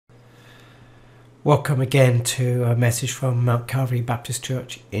Welcome again to a message from Mount Calvary Baptist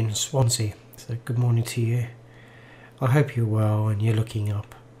Church in Swansea. So good morning to you. I hope you're well and you're looking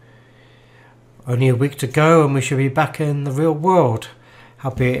up. Only a week to go and we should be back in the real world,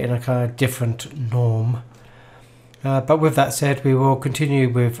 albeit in a kind of different norm. But with that said, we will continue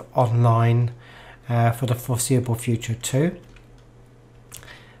with online for the foreseeable future too.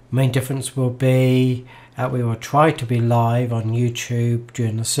 Main difference will be we will try to be live on YouTube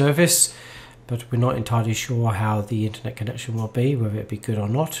during the service, but we're not entirely sure how the internet connection will be, whether it be good or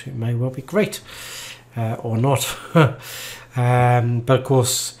not. It may well be great or not. But of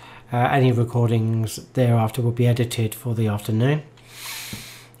course, any recordings thereafter will be edited for the afternoon.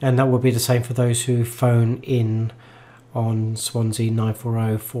 And that will be the same for those who phone in on Swansea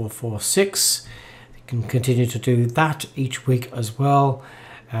 940-446. You can continue to do that each week as well.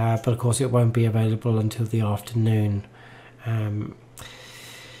 But of course, it won't be available until the afternoon.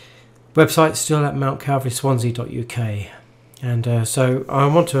 Website still at mountcalvaryswansea.uk. And so I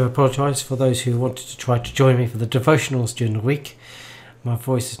want to apologise for those who wanted to try to join me for the devotionals during the week. My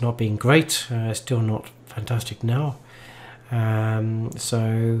voice is not being great, still not fantastic now.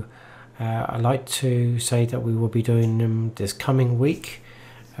 So I'd like to say that we will be doing them this coming week,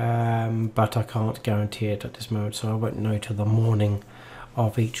 but I can't guarantee it at this moment, so I won't know till the morning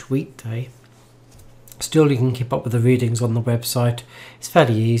of each weekday. Still, you can keep up with the readings on the website. It's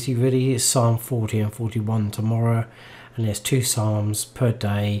fairly easy really. It's Psalm 40 and 41 tomorrow, and there's 2 psalms per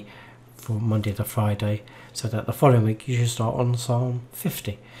day from Monday to Friday, so that the following week you should start on Psalm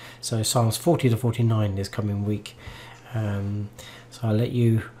 50. So Psalms 40 to 49 this coming week. So I'll let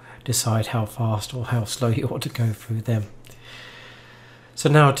you decide how fast or how slow you want to go through them. So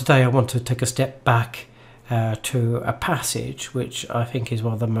now today I want to take a step back to a passage which I think is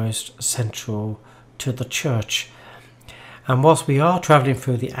one of the most central to the church. And whilst we are travelling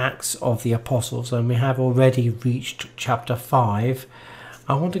through the Acts of the Apostles and we have already reached chapter 5,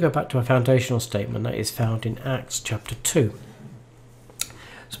 I want to go back to a foundational statement that is found in Acts chapter 2,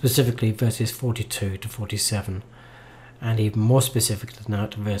 specifically verses 42 to 47, and even more specific than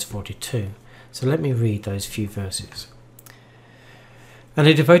that, verse 42. So let me read those few verses. And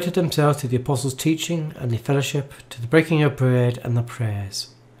they devoted themselves to the apostles' teaching and the fellowship, to the breaking of bread and the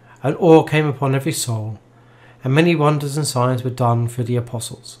prayers. And awe came upon every soul, and many wonders and signs were done through the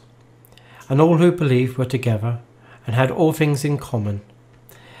apostles. And all who believed were together, and had all things in common.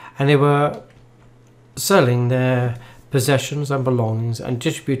 And they were selling their possessions and belongings, and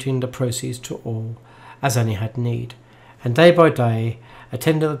distributing the proceeds to all, as any had need. And day by day,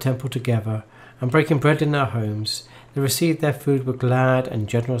 attending the temple together, and breaking bread in their homes, they received their food with glad and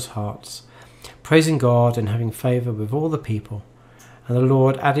generous hearts, praising God and having favour with all the people. And the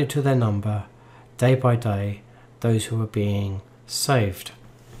Lord added to their number, day by day, those who were being saved.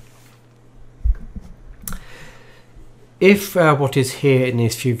 If what is here in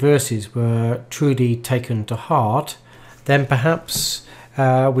these few verses were truly taken to heart, then perhaps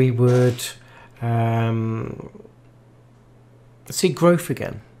we would see growth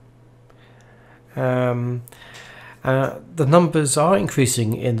again. The numbers are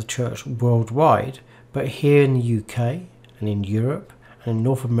increasing in the church worldwide, but here in the UK and in Europe and in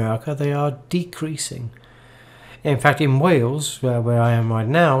North America they are decreasing. In fact, in Wales, where I am right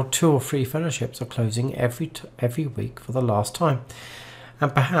now, 2 or 3 fellowships are closing every week for the last time,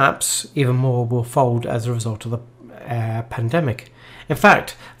 and perhaps even more will fold as a result of the pandemic. In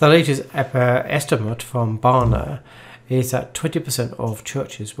fact, the latest estimate from Barna is that 20% of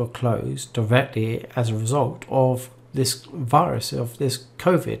churches will close directly as a result of this virus, of this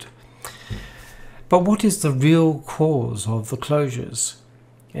COVID. But what is the real cause of the closures?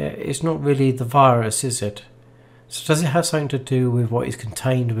 It's not really the virus, is it? So does it have something to do with what is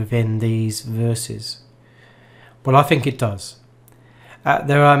contained within these verses? Well, I think it does.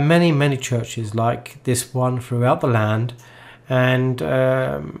 There are many, many churches like this one throughout the land, and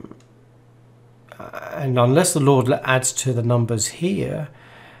unless the Lord adds to the numbers here,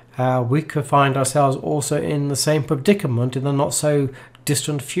 we could find ourselves also in the same predicament in the not so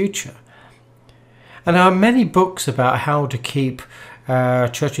distant future. And there are many books about how to keep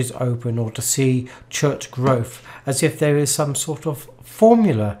churches open or to see church growth, as if there is some sort of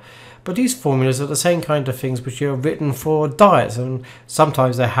formula. But these formulas are the same kind of things which are written for diets, and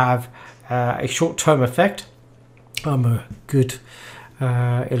sometimes they have a short-term effect. I'm a good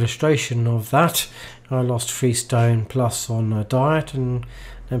illustration of that. I lost 3 stone plus on a diet and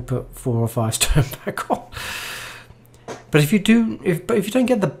then put 4 or 5 stone back on. But if you don't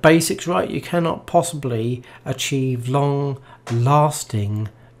get the basics right, you cannot possibly achieve long-lasting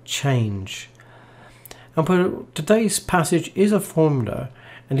change. And today's passage is a formula,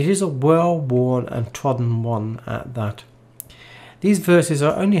 and it is a well-worn and trodden one at that. These verses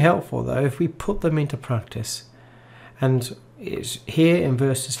are only helpful, though, if we put them into practice. And it's here in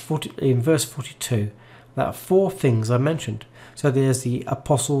verse 42 that 4 things are mentioned. So there's the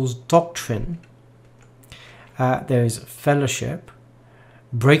apostles' doctrine, there is fellowship,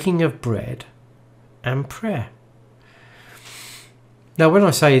 breaking of bread, and prayer. Now, when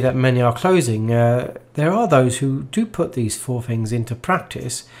I say that many are closing, there are those who do put these 4 things into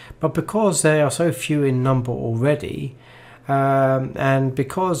practice, but because they are so few in number already, and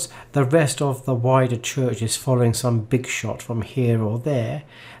because the rest of the wider church is following some big shot from here or there,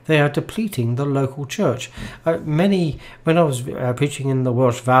 they are depleting the local church. When I was preaching in the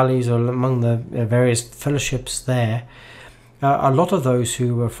Welsh Valleys or among the various fellowships there, a lot of those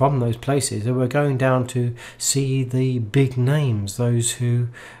who were from those places, they were going down to see the big names, those who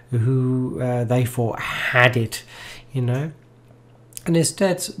they thought had it, you know. And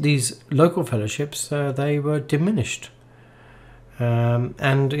instead, these local fellowships, they were diminished.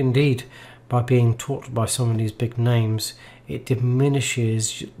 And indeed, by being taught by some of these big names, it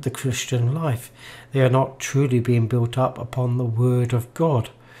diminishes the Christian life. They are not truly being built up upon the Word of God.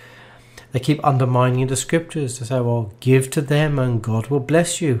 They keep undermining the scriptures. They say, well, give to them and God will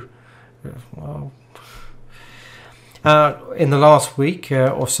bless you. Well, in the last week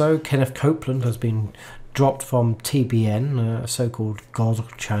or so, Kenneth Copeland has been dropped from TBN, a so-called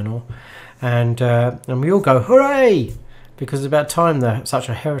God channel, and we all go, hooray! Because it's about time that such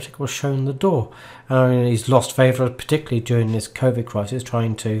a heretic was shown the door. And he's lost favour, particularly during this COVID crisis,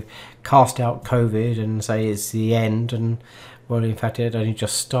 trying to cast out COVID and say it's the end. And, well, in fact, it had only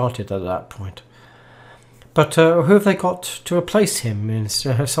just started at that point. But who have they got to replace him?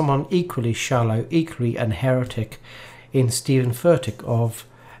 Instead of someone equally shallow, equally an heretic in Stephen Furtick of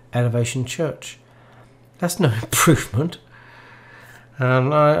Elevation Church. That's no improvement.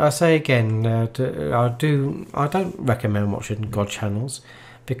 And I say again, I don't recommend watching God channels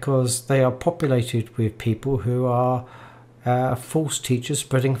because they are populated with people who are false teachers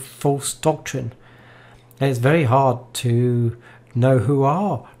spreading false doctrine. And it's very hard to know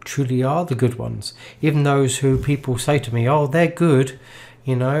who truly are the good ones. Even those who people say to me, oh, they're good,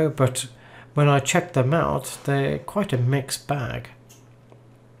 you know, but when I check them out, they're quite a mixed bag.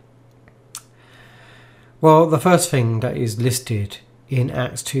 Well, the first thing that is listed in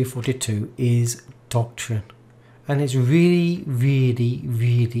Acts 2:42 is doctrine, and it's really, really,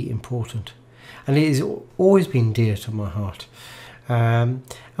 really important, and it has always been dear to my heart. And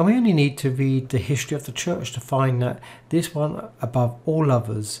we only need to read the history of the church to find that this one, above all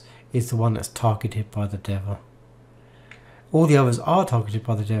others, is the one that's targeted by the devil. All the others are targeted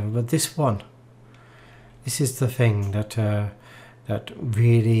by the devil, but this is the thing that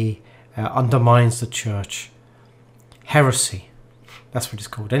really undermines the church. Heresy. That's what it's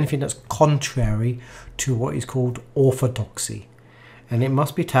called. Anything that's contrary to what is called orthodoxy. And it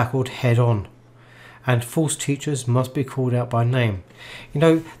must be tackled head on. And false teachers must be called out by name. You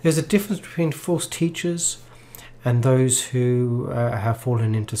know, there's a difference between false teachers and those who have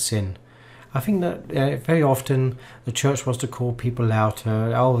fallen into sin. I think that very often the church wants to call people out.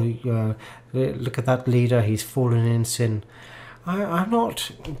 Look at that leader, he's fallen in sin. I'm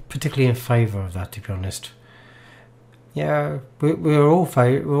not particularly in favour of that, to be honest. Yeah, we're all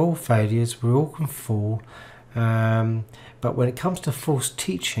failures. We all can fall, but when it comes to false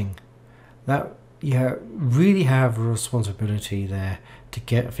teaching, that you really have a responsibility there to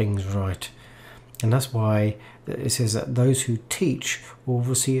get things right, and that's why it says that those who teach will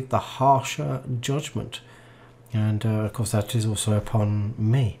receive the harsher judgment, and of course that is also upon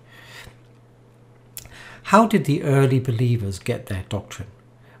me. How did the early believers get their doctrine?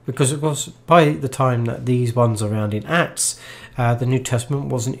 Because, of course, by the time that these ones around in Acts, the New Testament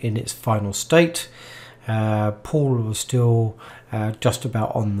wasn't in its final state. Paul was still just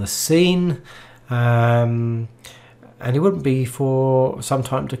about on the scene. And it wouldn't be for some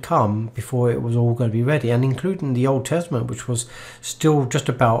time to come before it was all going to be ready. And including the Old Testament, which was still just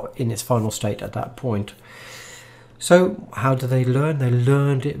about in its final state at that point. So how did they learn? They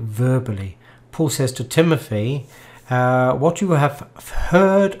learned it verbally. Paul says to Timothy, what you have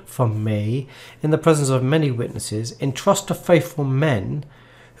heard from me in the presence of many witnesses, entrust to faithful men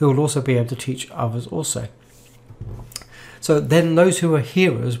who will also be able to teach others also. So then those who were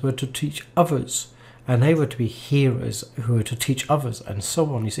hearers were to teach others, and they were to be hearers who were to teach others, and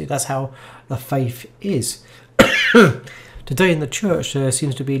so on. You see, that's how the faith is. Today in the church there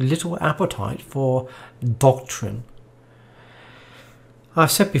seems to be little appetite for doctrine.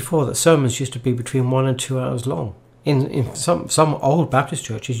 I've said before that sermons used to be between 1 and 2 hours long. In some old Baptist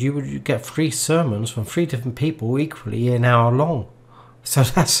churches, you would get 3 sermons from 3 different people equally an hour long. So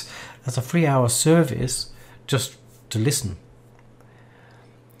that's a 3-hour service just to listen.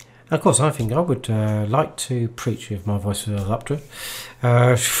 And of course, I think I would like to preach if my voice was up to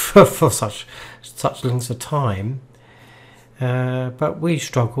it for such lengths of time. But we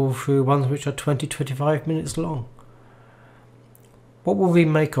struggle through ones which are 20-25 minutes long. What will we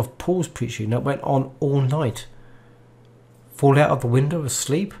make of Paul's preaching that went on all night? Fall out of the window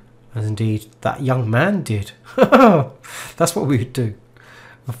asleep? As indeed that young man did. That's what we would do.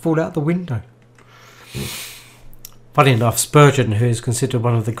 We'd fall out the window. Funny enough, Spurgeon, who is considered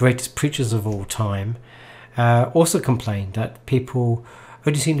one of the greatest preachers of all time, also complained that people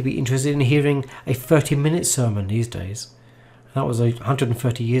only seem to be interested in hearing a 30-minute sermon these days. That was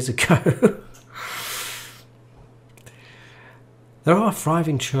 130 years ago. There are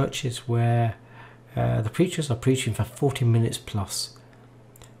thriving churches where the preachers are preaching for 40 minutes plus.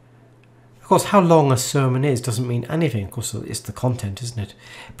 Of course, how long a sermon is doesn't mean anything. Of course, it's the content, isn't it?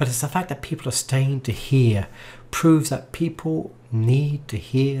 But it's the fact that people are staying to hear proves that people need to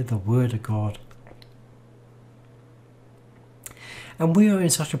hear the Word of God. And we are in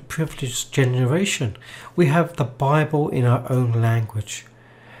such a privileged generation. We have the Bible in our own language.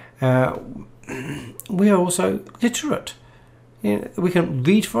 We are also literate. We can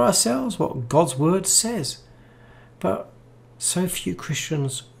read for ourselves what God's Word says. But so few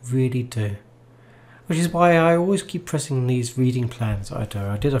Christians really do. Which is why I always keep pressing these reading plans I do.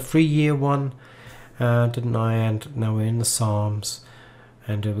 I did a 3-year one, didn't I? And now we're in the Psalms.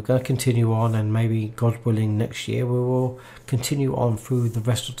 And we're going to continue on, and maybe, God willing, next year we will continue on through the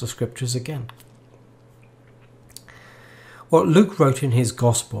rest of the scriptures again. What Luke wrote in his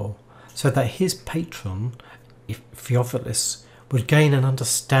Gospel, so that his patron, Theophilus, would gain an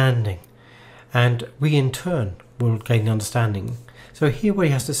understanding, and we in turn will gain understanding. So hear what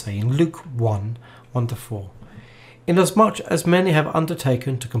he has to say in Luke 1:1-4. Inasmuch as many have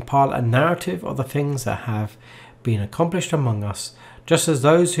undertaken to compile a narrative of the things that have been accomplished among us, just as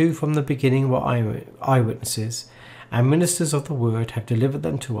those who from the beginning were eyewitnesses and ministers of the word have delivered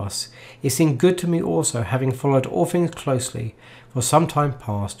them to us, it seemed good to me also, having followed all things closely for some time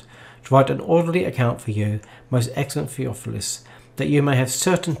past, to write an orderly account for you, most excellent Theophilus, that you may have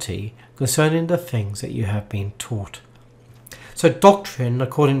certainty concerning the things that you have been taught. So doctrine,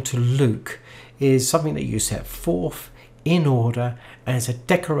 according to Luke, is something that you set forth in order, and is a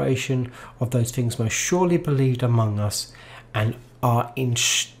declaration of those things most surely believed among us, and are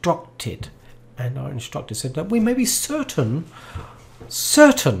instructed, so that we may be certain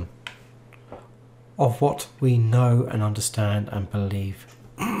of what we know and understand and believe.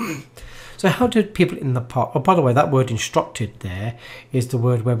 So how did people in the past... Oh, by the way, that word instructed there is the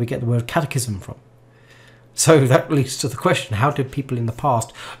word where we get the word catechism from. So that leads to the question, how did people in the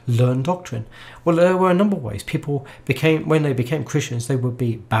past learn doctrine? Well, there were a number of ways. People when they became Christians, they would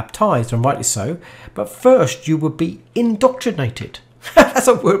be baptized, and rightly so. But first, you would be indoctrinated. That's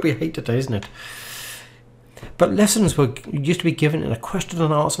a word we hate today, isn't it? But lessons used to be given in a question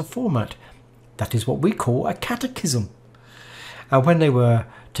and answer format. That is what we call a catechism. And when they were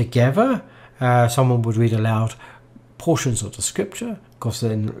together, someone would read aloud portions of the scripture. Of course,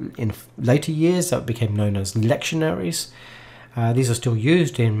 in later years, that became known as lectionaries. These are still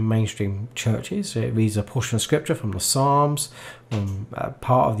used in mainstream churches. It reads a portion of scripture from the Psalms, from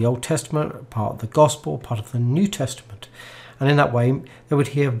part of the Old Testament, part of the Gospel, part of the New Testament. And in that way, they would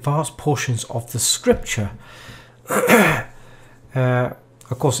hear vast portions of the scripture.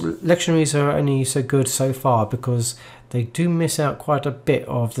 Of course, lectionaries are only so good so far because they do miss out quite a bit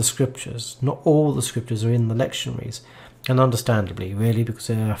of the scriptures. Not all the scriptures are in the lectionaries. And understandably, really, because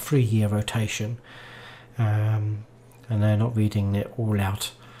they're a 3-year rotation. And they're not reading it all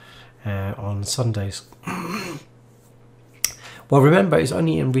out on Sundays. Well, remember, it's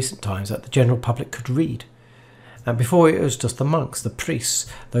only in recent times that the general public could read. And before, it was just the monks, the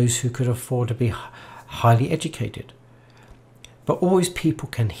priests, those who could afford to be highly educated. But always people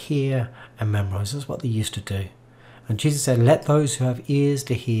can hear and memorize. That's what they used to do. And Jesus said, let those who have ears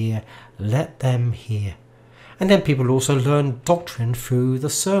to hear, let them hear. And then people also learn doctrine through the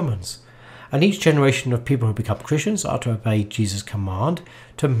sermons. And each generation of people who become Christians are to obey Jesus' command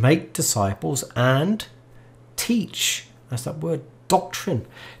to make disciples and teach. That's that word, doctrine.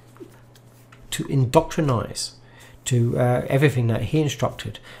 To indoctrinize to everything that he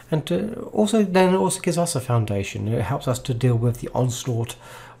instructed. And it also gives us a foundation. It helps us to deal with the onslaught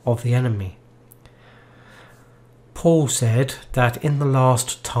of the enemy. Paul said that in the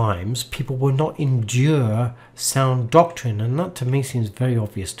last times people will not endure sound doctrine, and that to me seems very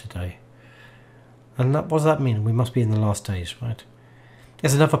obvious today. And what does that mean? We must be in the last days, right?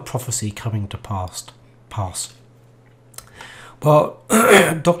 There's another prophecy coming to pass.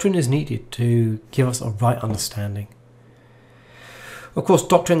 But doctrine is needed to give us a right understanding. Of course,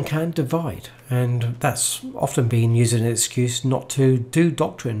 doctrine can divide, and that's often been used as an excuse not to do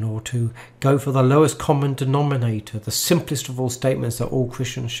doctrine or to go for the lowest common denominator, the simplest of all statements that all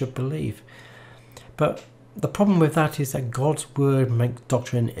Christians should believe. But the problem with that is that God's word makes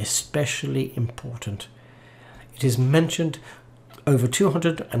doctrine especially important. It is mentioned over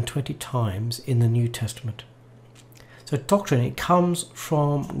 220 times in the New Testament. So doctrine, it comes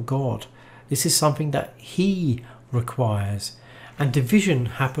from God. This is something that He requires. And division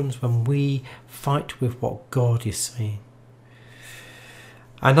happens when we fight with what God is saying.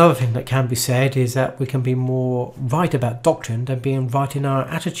 Another thing that can be said is that we can be more right about doctrine than being right in our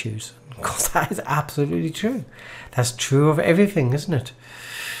attitudes. Of course, that is absolutely true. That's true of everything, isn't it?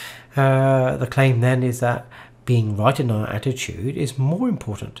 The claim then is that being right in our attitude is more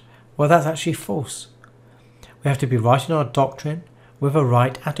important. Well, that's actually false. We have to be right in our doctrine with a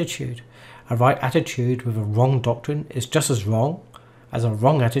right attitude. A right attitude with a wrong doctrine is just as wrong as a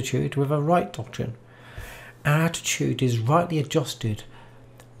wrong attitude with a right doctrine. Our attitude is rightly adjusted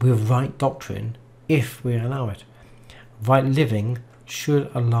with right doctrine if we allow it. Right living should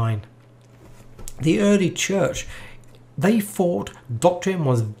align. The early church, they thought doctrine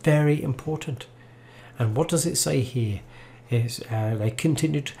was very important. And what does it say here? They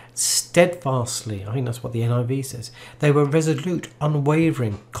continued steadfastly. I think that's what the NIV says. They were resolute,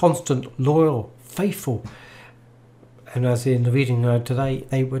 unwavering, constant, loyal, faithful. And as in the reading today,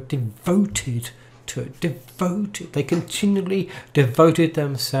 they were devoted to it. Devoted. They continually devoted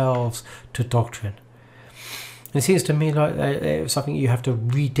themselves to doctrine. It seems to me like it's something you have to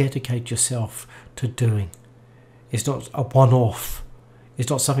rededicate yourself to doing. It's not a one-off. It's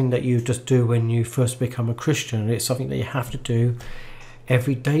not something that you just do when you first become a Christian. It's something that you have to do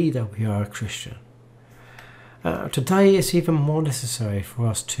every day that we are a Christian. Today it's even more necessary for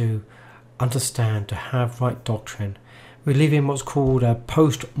us to understand, to have right doctrine. We live in what's called a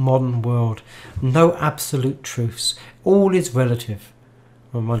post-modern world. No absolute truths. All is relative.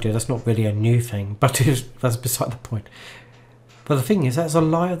 Well, mind you, that's not really a new thing, but that's beside the point. But the thing is, that's a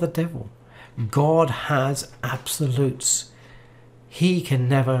lie of the devil. God has absolutes. He can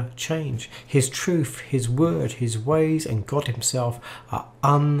never change. His truth, His word, His ways, and God Himself are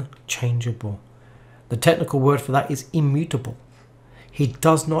unchangeable. The technical word for that is immutable. He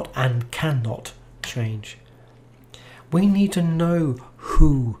does not and cannot change. We need to know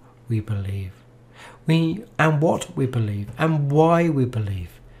who we believe, and what we believe, and why we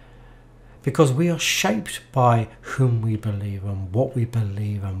believe. Because we are shaped by whom we believe, and what we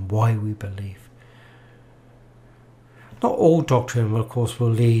believe, and why we believe. Not all doctrine, of course,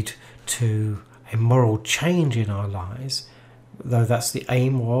 will lead to a moral change in our lives, though that's the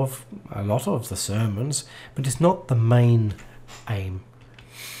aim of a lot of the sermons, but it's not the main aim.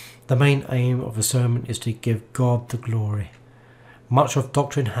 The main aim of a sermon is to give God the glory. Much of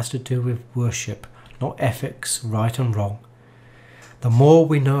doctrine has to do with worship, not ethics, right and wrong. The more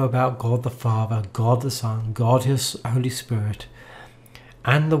we know about God the Father, God the Son, God His Holy Spirit,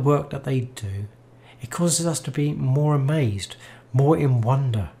 and the work that they do, it causes us to be more amazed, more in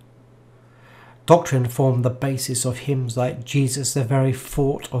wonder. Doctrine formed the basis of hymns like Jesus the very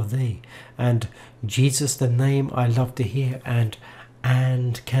thought of thee, and Jesus the name I love to hear, and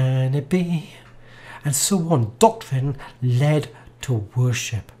can it be? And so on. Doctrine led to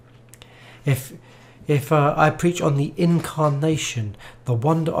worship. If I preach on the incarnation, the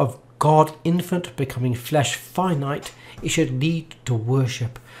wonder of God infant becoming flesh finite, it should lead to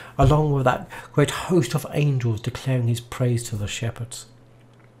worship, along with that great host of angels declaring His praise to the shepherds.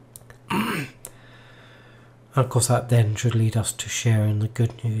 And of course that then should lead us to sharing the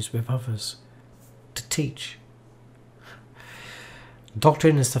good news with others, to teach.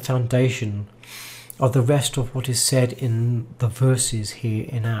 Doctrine is the foundation of the rest of what is said in the verses here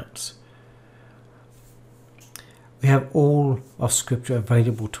in Acts. We have all of Scripture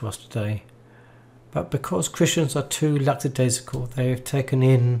available to us today, but because Christians are too lackadaisical, they are taken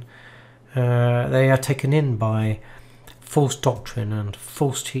in by false doctrine and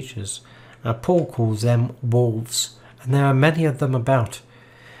false teachers. Paul calls them wolves, and there are many of them about.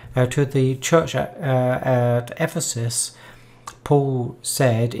 To the church at Ephesus, Paul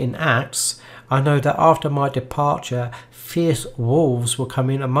said in Acts, I know that after my departure, fierce wolves will come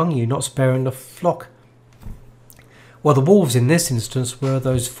in among you, not sparing the flock. Well, the wolves in this instance were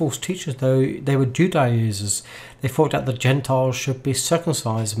those false teachers, though they were Judaizers. They thought that the Gentiles should be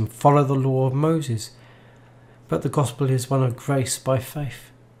circumcised and follow the law of Moses. But the gospel is one of grace by faith.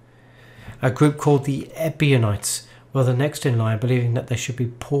 A group called the Ebionites were the next in line, believing that they should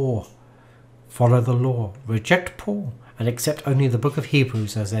be poor, follow the law, reject Paul, and accept only the book of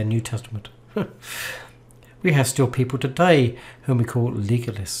Hebrews as their New Testament. We have still people today whom we call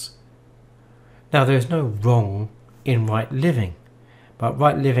legalists. Now, there is no wrong in right living, but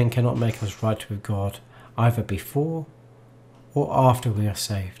right living cannot make us right with God, either before or after we are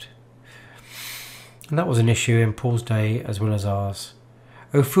saved. And that was an issue in Paul's day as well as ours.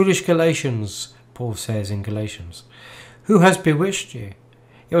 O foolish Galatians, Paul says in Galatians, who has bewitched you?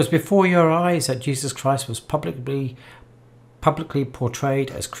 It was before your eyes that Jesus Christ was publicly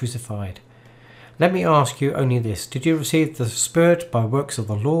portrayed as crucified. Let me ask you only this. Did you receive the Spirit by works of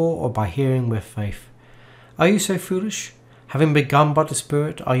the law or by hearing with faith? Are you so foolish? Having begun by the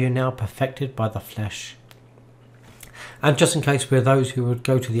Spirit, are you now perfected by the flesh? And just in case we're those who would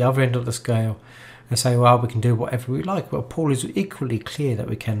go to the other end of the scale and say, well, we can do whatever we like, well, Paul is equally clear that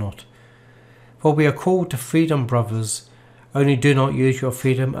we cannot. For we are called to freedom, brothers. Only do not use your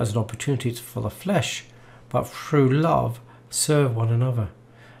freedom as an opportunity for the flesh, but through love serve one another.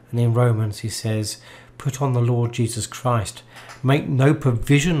 And in Romans he says, put on the Lord Jesus Christ. Make no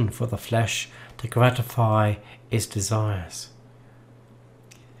provision for the flesh to gratify its desires.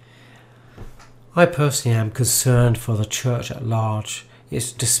 I personally am concerned for the church at large.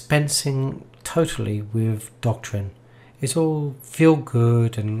 It's dispensing totally with doctrine. It's all feel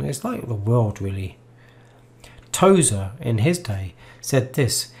good and it's like the world really. Tozer in his day said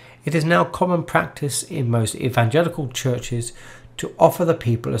this, it is now common practice in most evangelical churches to offer the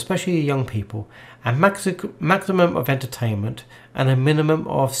people, especially young people, a maximum of entertainment and a minimum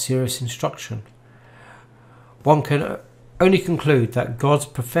of serious instruction. One can only conclude that God's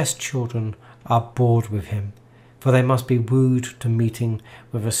professed children are bored with him, for they must be wooed to meeting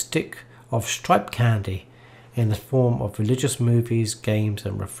with a stick of striped candy in the form of religious movies, games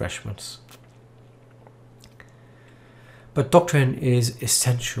and refreshments. But doctrine is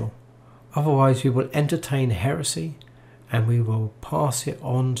essential, otherwise we will entertain heresy and we will pass it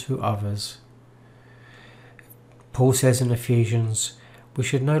on to others. Paul says in Ephesians, we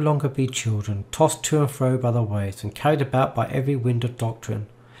should no longer be children, tossed to and fro by the waves and carried about by every wind of doctrine,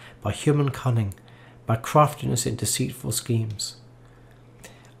 by human cunning, by craftiness in deceitful schemes.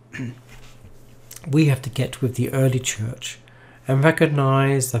 We have to get with the early church and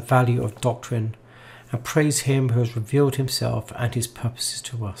recognize the value of doctrine and praise him who has revealed himself and his purposes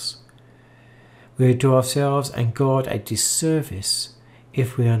to us. We will do ourselves and God a disservice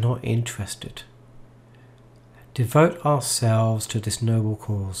if we are not interested. Devote ourselves to this noble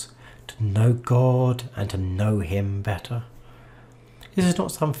cause, to know God and to know him better. This is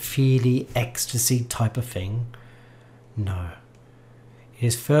not some feely ecstasy type of thing. No. It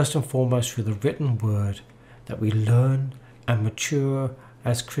is first and foremost through the written word that we learn and mature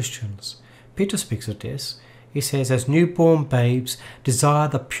as Christians. Peter speaks of this. He says, as newborn babes, desire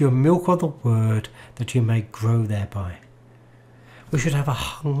the pure milk of the word that you may grow thereby. We should have a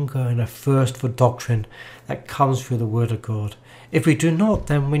hunger and a thirst for doctrine that comes through the word of God. If we do not,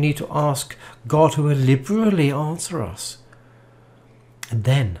 then we need to ask God who will liberally answer us. And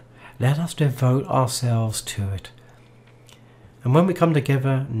then let us devote ourselves to it. And when we come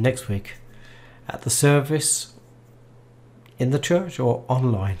together next week at the service in the church or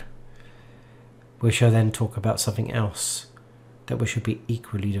online, we shall then talk about something else that we should be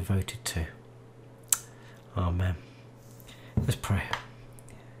equally devoted to. Amen. Let's pray.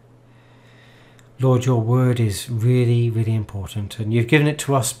 Lord, your word is really, really important, and you've given it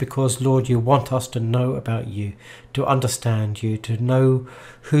to us because, Lord, you want us to know about you, to understand you, to know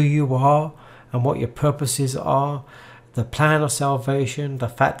who you are and what your purposes are, the plan of salvation, the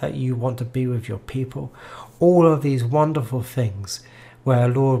fact that you want to be with your people, all of these wonderful things where,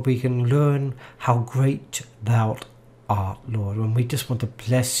 Lord, we can learn how great thou art, Lord, and we just want to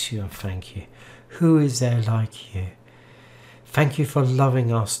bless you and thank you. Who is there like you? Thank you for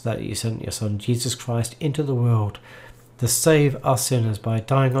loving us, that you sent your Son, Jesus Christ, into the world to save us sinners by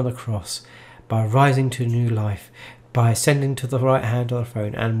dying on the cross, by rising to new life, by ascending to the right hand of the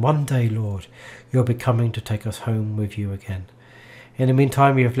throne. And one day, Lord, you'll be coming to take us home with you again. In the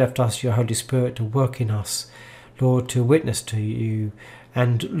meantime, you have left us your Holy Spirit to work in us, Lord, to witness to you,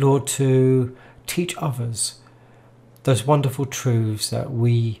 and Lord, to teach others those wonderful truths that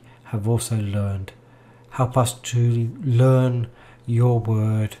we have also learned. Help us to learn your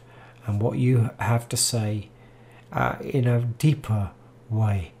word and what you have to say in a deeper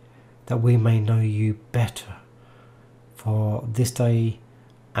way, that we may know you better for this day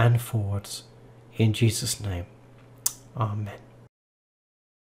and forwards. In Jesus' name, amen.